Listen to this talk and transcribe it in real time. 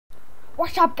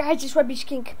What's up, guys? It's Rubbish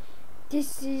Kink.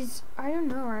 This is, I don't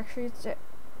know, actually,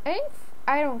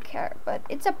 I don't care, but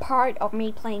it's a part of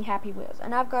me playing HaPpY,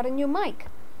 and I've got a new mic.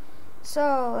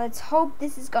 So, let's hope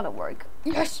this is gonna work.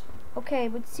 Yes! Okay,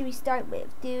 what should we start with?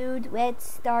 Dude,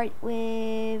 let's start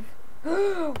with...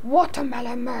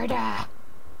 Watermelon murder!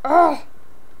 Oh!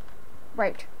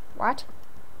 Wait, what?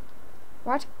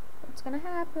 What? What's gonna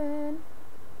happen?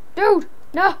 Dude,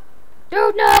 no!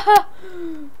 Dude, no!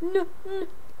 No, no.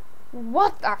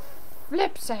 What the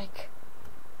flip's sake?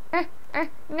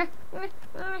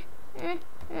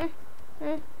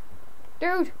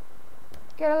 Dude,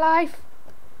 get alive!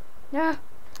 No!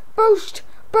 Boost!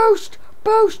 Boost!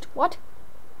 Boost! What?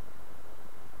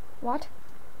 What?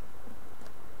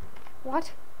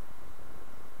 What?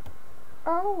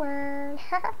 Oh well.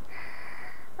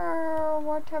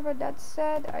 Whatever that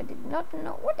said, I did not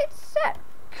know what it said.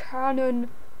 Cannon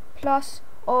plus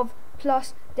of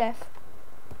plus death.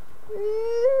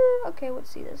 Okay,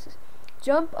 let's see this.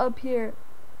 Jump up here.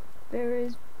 There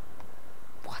is...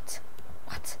 What?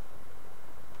 What?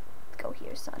 Go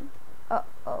here, son.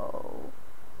 Uh-oh.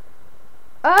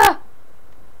 Ah!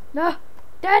 No!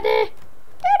 Daddy!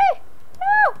 Daddy!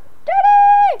 No!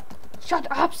 Daddy! Shut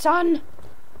up, son!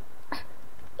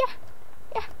 Yeah!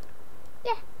 Yeah!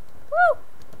 Yeah! Woo!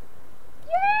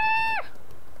 Yeah!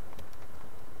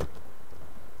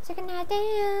 Second night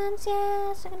dance,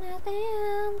 yeah, second night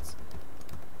dance.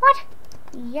 What?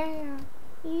 Yeah,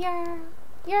 yeah,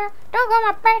 yeah. Don't go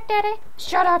my bed, Daddy.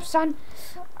 Shut up, son.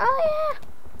 Oh yeah,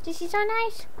 this is so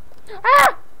nice.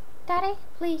 Ah, Daddy,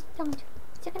 please don't.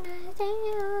 Second night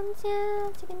dance,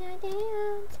 yeah, second night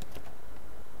dance.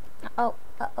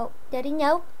 Uh-oh, Daddy,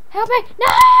 no. Help me,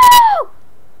 no!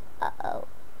 Uh-oh.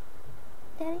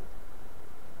 Daddy?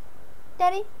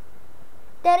 Daddy?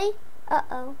 Daddy?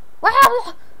 Uh-oh.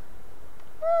 Wow!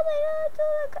 Oh my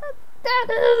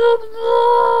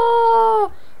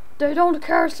god, they don't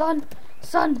care, son.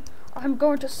 Son, I'm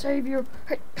going to save you.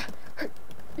 God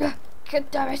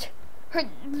damn it. I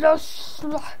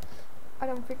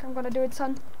don't think I'm gonna do it,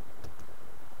 son.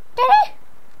 Daddy?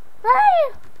 Where are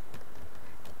you?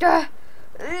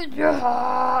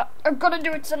 I'm gonna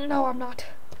do it, son. No, I'm not.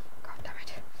 God damn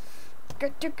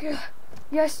it.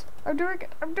 Yes, I'm doing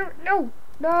it. No.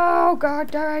 No,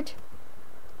 god damn it.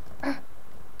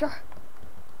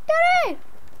 Daddy!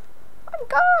 I'm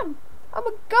gone! I'm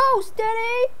a ghost,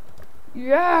 Daddy!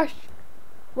 Yes!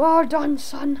 Well done,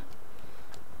 son.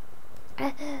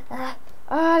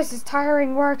 This is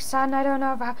tiring work, son. I don't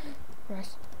know about...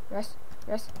 Yes.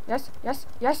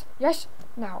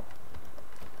 Now.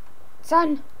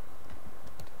 Son!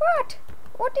 What?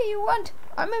 What do you want?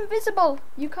 I'm invisible.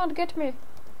 You can't get me.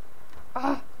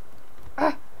 I'm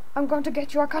going to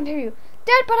get you. I can't hear you.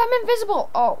 Dad, but I'm invisible.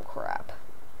 Oh, crap.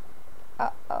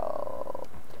 Uh-oh.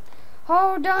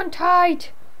 Hold on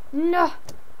tight. No.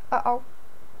 Uh-oh.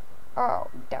 Oh,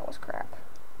 that was crap.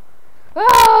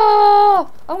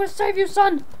 Oh! I'm gonna save you,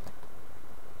 son.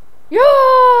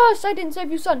 Yes! I didn't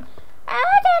save you, son.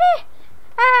 Daddy!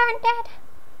 Dad.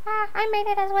 I made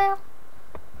it as well.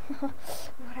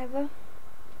 Whatever.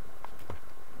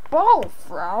 Ball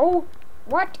throw?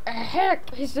 What the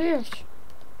heck is this?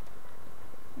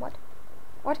 What?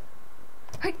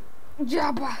 Hey,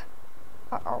 Jabba.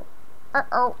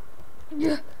 Uh-oh.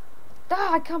 Yeah.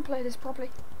 I can't play this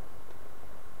properly.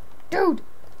 Dude.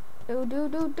 Dude.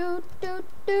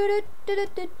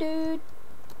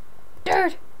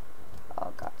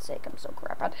 Oh, God's sake, I'm so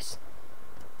crap at this.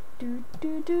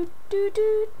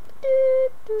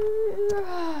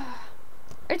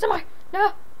 It's a my...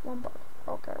 No. One ball.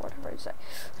 Okay, whatever you say.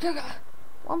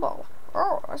 One ball.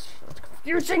 Oh, that's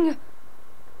confusing.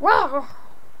 Wow.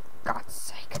 God's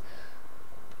sake.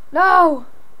 No.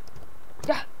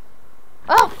 Yeah.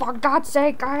 Oh, for God's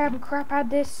sake, I am crap at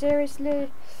this,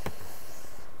 seriously.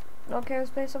 Okay, let's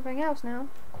play something else now.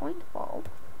 Coin ball.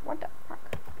 What the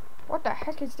fuck? What the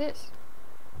heck is this?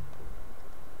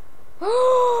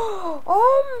 Oh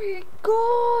my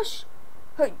gosh!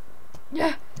 Hey,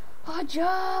 yeah,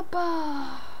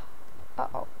 Jabba.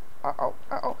 Uh-oh.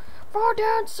 Fall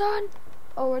down, son.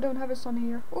 Oh, I don't have a son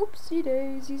here. Oopsie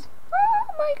daisies.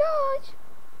 Oh my gosh.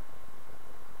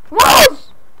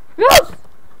 Yes! Yes!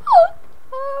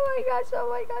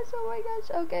 Oh my gosh.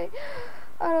 Okay.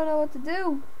 I don't know what to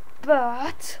do.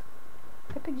 But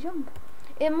epic jump.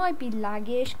 It might be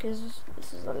laggish because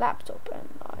this is a laptop and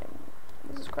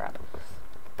this is crap.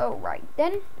 Oh right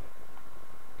then.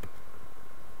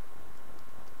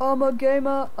 I'm a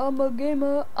gamer.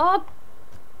 Up.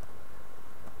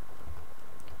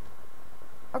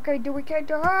 Okay, do we get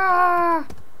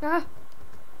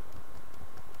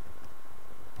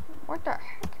What the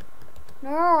heck?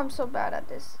 No, I'm so bad at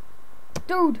this.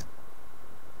 Dude!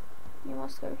 You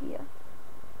must go here.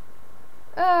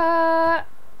 No!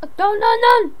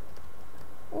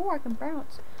 Oh, I can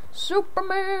bounce.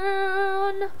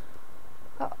 Superman!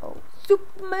 Uh-oh.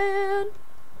 Superman!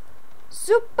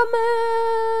 Superman!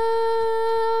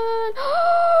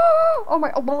 Oh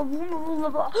my... Oh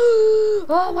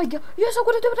my god. Yes, I'm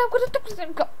gonna do it. I'm gonna do it.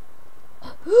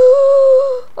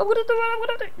 I'm gonna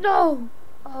do it. No!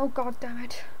 Oh god damn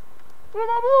it.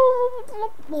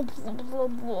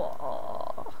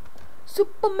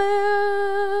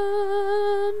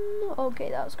 Superman! Okay,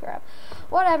 that was crap.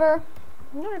 Whatever.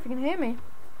 I don't know if you can hear me.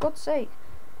 God's sake.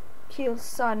 Kill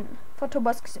son for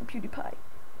Tobuscus and PewDiePie.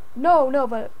 No,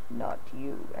 but not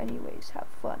you. Anyways, have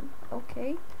fun.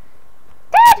 Okay.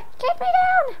 Dad! Get me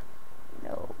down!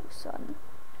 No, son.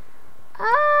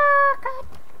 Oh, God.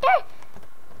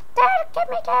 Dad, get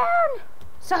me down!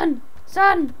 Son!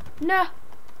 No!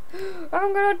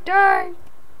 I'm gonna die!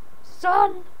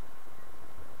 Son!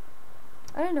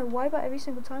 I don't know why, but every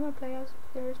single time I play as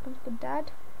the responsible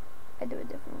dad, I do a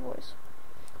different voice.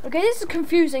 Okay, this is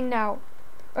confusing now.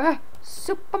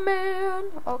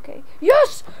 Superman. Okay.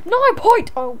 Yes! 9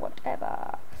 point! Oh,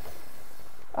 whatever.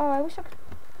 Oh, I wish I could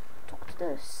talk to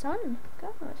the sun.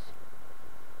 Gosh.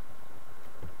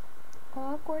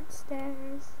 Awkward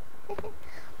stairs.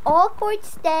 Awkward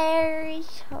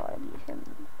stairs. Oh, I need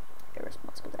him.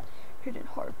 Irresponsible dad. Hidden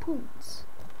harpoons.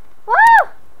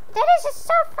 Whoa! That is just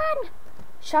so fun.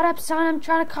 Shut up, son. I'm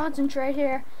trying to concentrate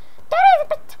here. That is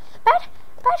but.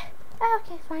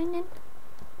 Okay, fine then.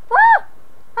 Whoa!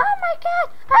 Oh my god!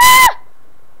 Ah!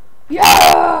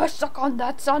 Yeah! Suck on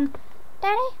that, son.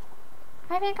 Daddy,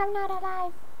 I think I'm not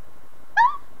alive.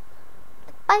 Ah!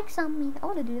 The bike's on me. I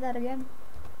want to do that again.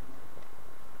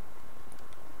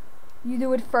 You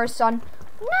do it first, son.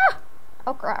 No!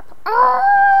 Oh crap!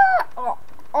 Ah!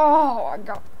 Oh my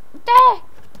god! Daddy!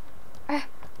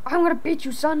 I'm gonna beat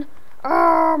you, son.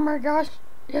 Oh my gosh!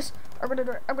 Yes, I'm gonna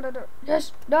do it.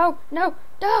 Yes, no, I'm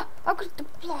gonna do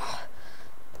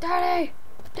Daddy!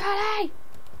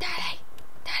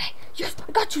 Yes,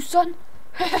 I got you, son.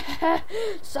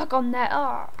 Suck on that.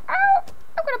 Oh, ow!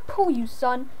 I'm gonna pull you,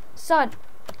 son. Son,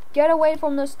 get away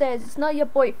from those stairs. It's not your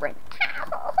boyfriend.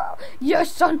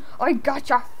 Yes, son, I got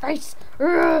your face.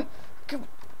 Okay,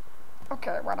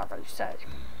 whatever you say.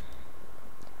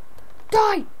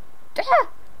 Die!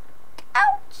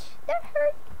 Ouch! That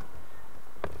hurt.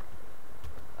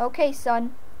 Okay,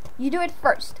 son, you do it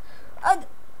first.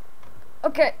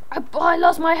 Okay, I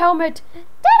lost my helmet.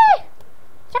 Daddy!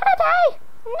 Should I die?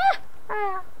 No.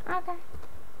 Oh, okay.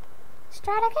 Let's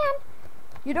try it again.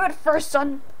 You do it first,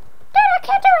 son. Dad, I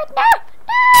can't do it. No!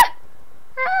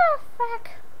 Oh,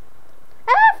 fuck.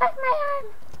 Oh, fuck my arm.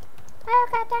 Oh,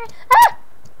 god damn it. Ah!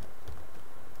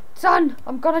 Son,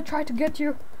 I'm gonna try to get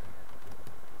you.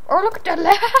 Oh, look at that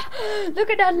leg. Look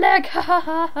at that leg.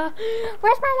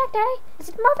 Where's my leg, Daddy? Is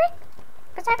it moving?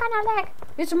 Because I got no leg.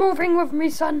 It's moving with me,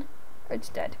 son. It's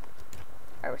dead.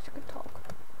 I wish I could talk.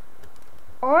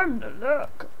 I'm the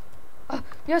leg.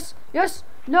 Yes,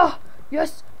 no,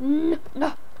 yes,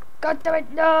 no. God damn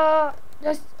it, no.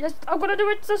 Yes, I'm gonna do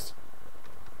it, sis.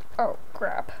 Oh,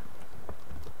 crap.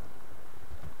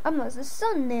 I'm the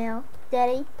son now.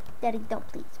 Daddy, don't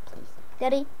please.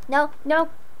 Daddy, no.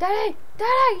 Daddy,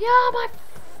 yeah, my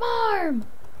farm.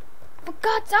 For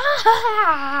God's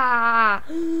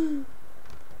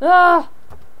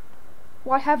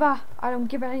whatever. I don't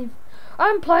give any.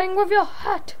 I'm playing with your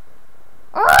hat.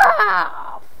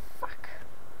 Fuck.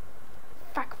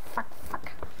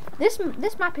 This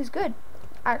map is good.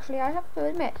 Actually, I have to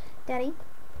admit. Daddy,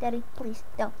 please,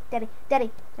 don't. Daddy,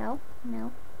 no.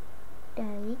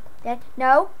 Daddy,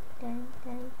 no. Daddy.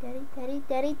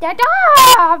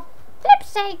 Ah! Flip's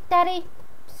sake, Daddy.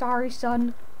 Sorry,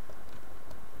 son.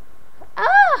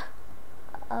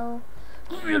 Uh-oh.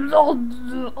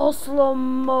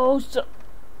 Almost.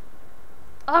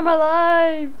 I'm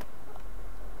alive.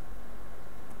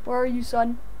 Where are you,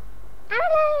 son? I'm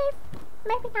alive.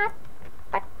 Maybe not,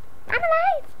 but I'm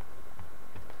alive.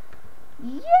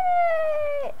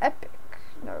 Yay! Epic.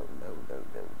 No.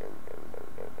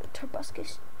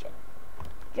 Tobuscus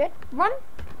jet, run.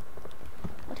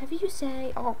 Whatever you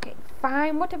say. Okay,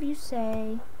 fine. Whatever you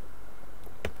say.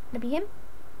 Gonna be him.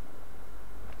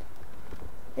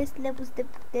 This level's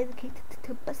dedicated to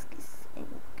Tobuscus.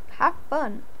 And have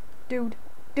fun, dude.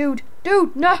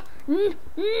 No.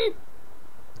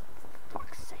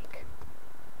 Fuck's sake.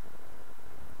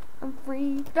 I'm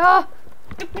free.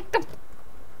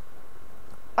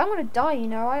 I'm gonna die, you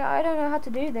know. I don't know how to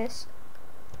do this.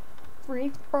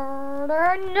 Free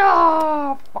birder.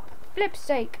 No! Fuck. Flip's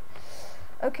sake.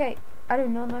 Okay. I do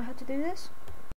not know how to do this.